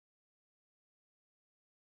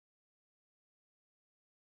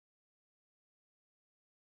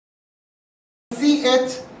see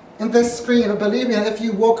it in this screen, but believe me, if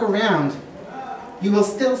you walk around, you will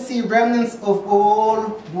still see remnants of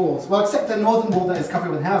all walls. Well, except the northern wall that is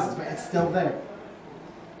covered with houses, but it's still there.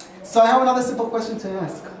 So I have another simple question to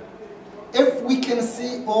ask. If we can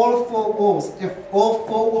see all four walls, if all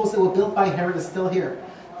four walls that were built by Herod are still here,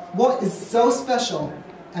 what is so special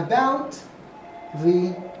about the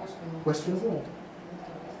Western Wall?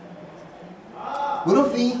 One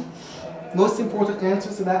of the most important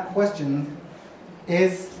answers to that question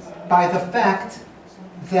is by the fact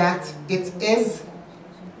that it is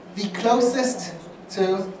the closest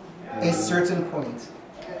to a certain point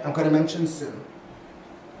I'm going to mention soon.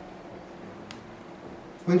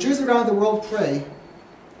 When Jews around the world pray,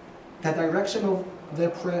 the direction of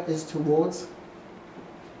their prayer is towards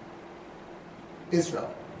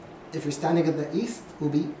Israel. If you're standing in the east, it will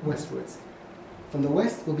be westwards. From the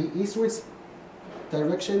west, it will be eastwards,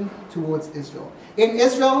 direction towards Israel. In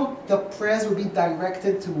Israel, the prayers will be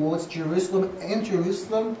directed towards Jerusalem. In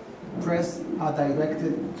Jerusalem, prayers are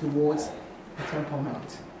directed towards the Temple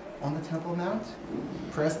Mount. On the Temple Mount,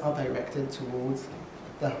 prayers are directed towards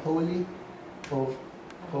the Holy of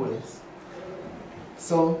Holies.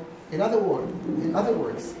 So, in other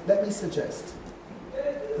words, let me suggest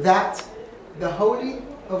that the Holy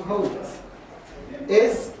of Holies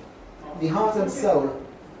is the heart and soul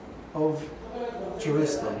of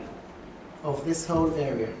Jerusalem, of this whole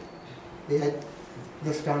area.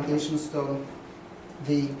 This foundation stone,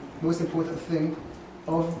 the most important thing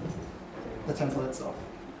of the temple itself.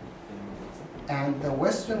 And the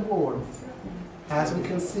Western Wall, as we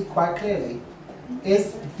can see quite clearly,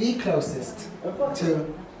 is the closest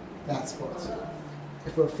to that spot.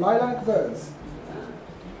 If we fly like birds,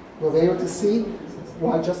 we'll be able to see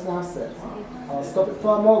what I just now said. I'll stop it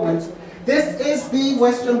for a moment. This is the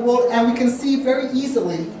Western Wall, and we can see very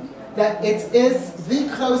easily that it is the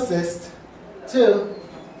closest to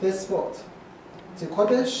this spot, to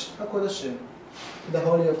Kodesh HaKodeshim, the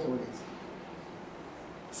Holy of Holies.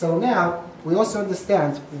 So now we also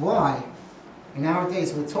understand why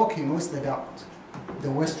nowadays we're talking mostly about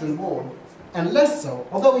the Western Wall, and less so,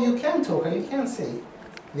 although you can talk and you can see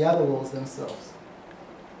the other walls themselves.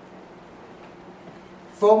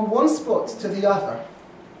 From one spot to the other,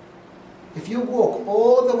 if you walk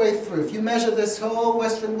all the way through, if you measure this whole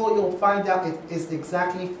Western Wall, you'll find out it is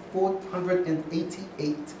exactly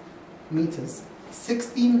 488 meters,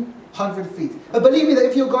 1,600 feet. But believe me that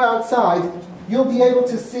if you go outside, you'll be able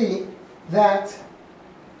to see that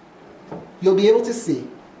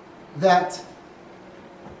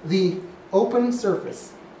the open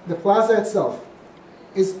surface, the plaza itself,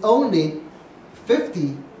 is only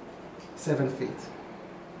 57 feet.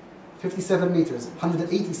 57 meters,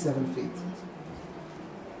 187 feet.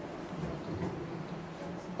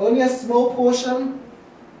 Only a small portion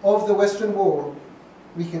of the Western Wall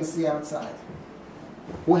we can see outside.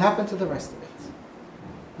 What happened to the rest of it?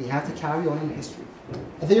 We have to carry on in history.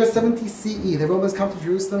 In the year 70 CE, the Romans come to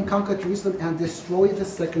Jerusalem, conquer Jerusalem, and destroy the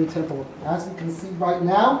Second Temple. As we can see right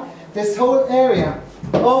now, this whole area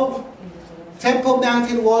of Temple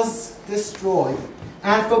Mountain was destroyed.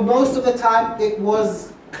 And for most of the time, it was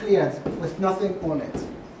cleared with nothing on it.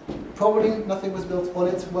 Probably nothing was built on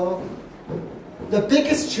it. Well, the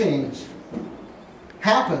biggest change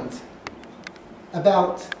happened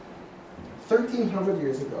about 1,300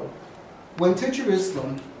 years ago, when to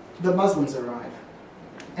Jerusalem the Muslims arrived.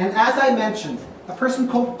 And as I mentioned, a person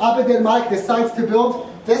called Abd al-Malik decides to build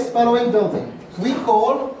this following building. We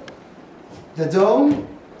call the Dome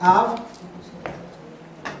of...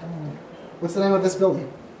 What's the name of this building?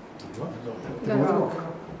 The Dome of the Rock.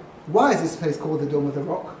 Why is this place called the Dome of the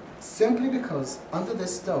Rock? Simply because under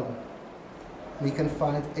this dome we can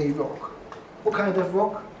find a rock. What kind of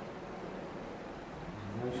rock?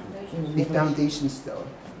 The foundation stone.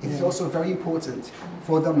 It is also very important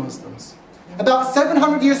for the Muslims. About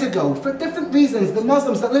 700 years ago, for different reasons, the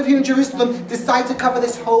Muslims that live here in Jerusalem decide to cover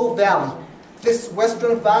this whole valley, this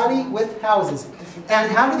western valley, with houses.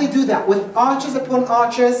 And how do they do that? With arches upon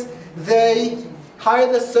arches, they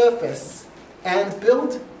hire the surface and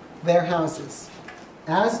build their houses,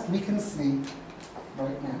 as we can see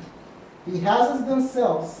right now. The houses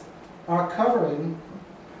themselves are covering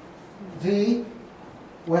the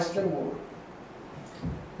Western Wall.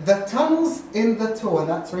 The tunnels in the Torah, and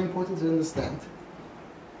that's very important to understand,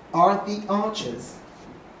 are the arches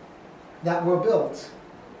that were built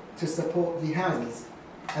to support the houses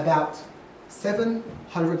about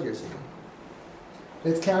 700 years ago.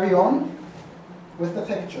 Let's carry on with the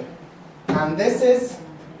picture. And this is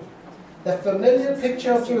the familiar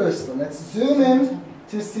picture of Jerusalem. Let's zoom in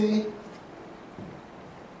to see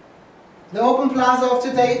The open plaza of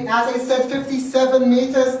today, as I said, 57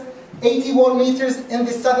 meters, 81 meters in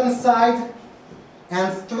the southern side,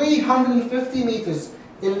 and 350 meters,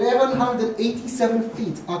 1,187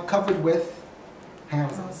 feet are covered with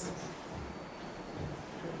houses.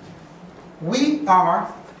 We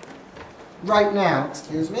are, right now,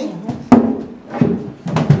 excuse me,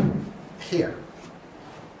 here.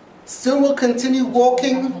 Soon we'll continue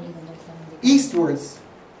walking eastwards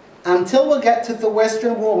until we get to the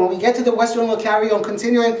western wall. When we get to the western wall, we'll carry on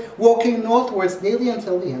continuing walking northwards nearly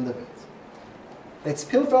until the end of it. Let's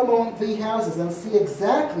pilfer among the houses and see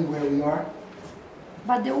exactly where we are.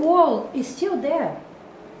 But the wall is still there.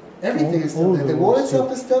 Everything is still there. The wall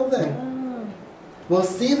itself is still there. We'll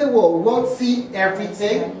see the wall. We won't see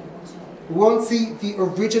everything. We won't see the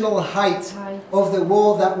original height of the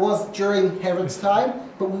wall that was during Herod's time,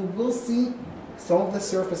 but we will see some of the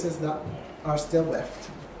surfaces that are still left.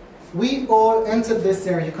 We all entered this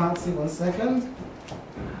area. You can't see, one second.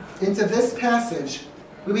 Into this passage.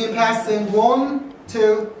 We've been passing 1,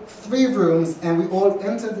 2, 3 rooms, and we all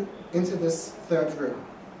entered into this third room.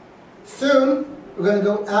 Soon, we're going to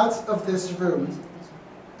go out of this room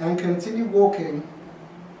and continue walking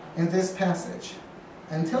in this passage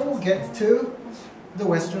until we'll get to the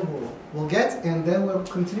western wall. We'll get, and then we'll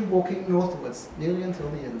continue walking northwards, nearly until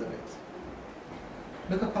the end of it.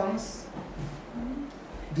 Look upon us.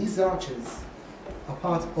 These arches are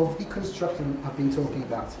part of the construction I've been talking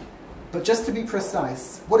about. But just to be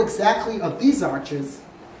precise, what exactly are these arches?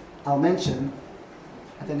 I'll mention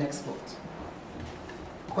at the next point.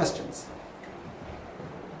 Questions?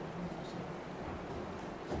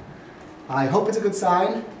 I hope it's a good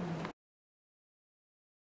sign.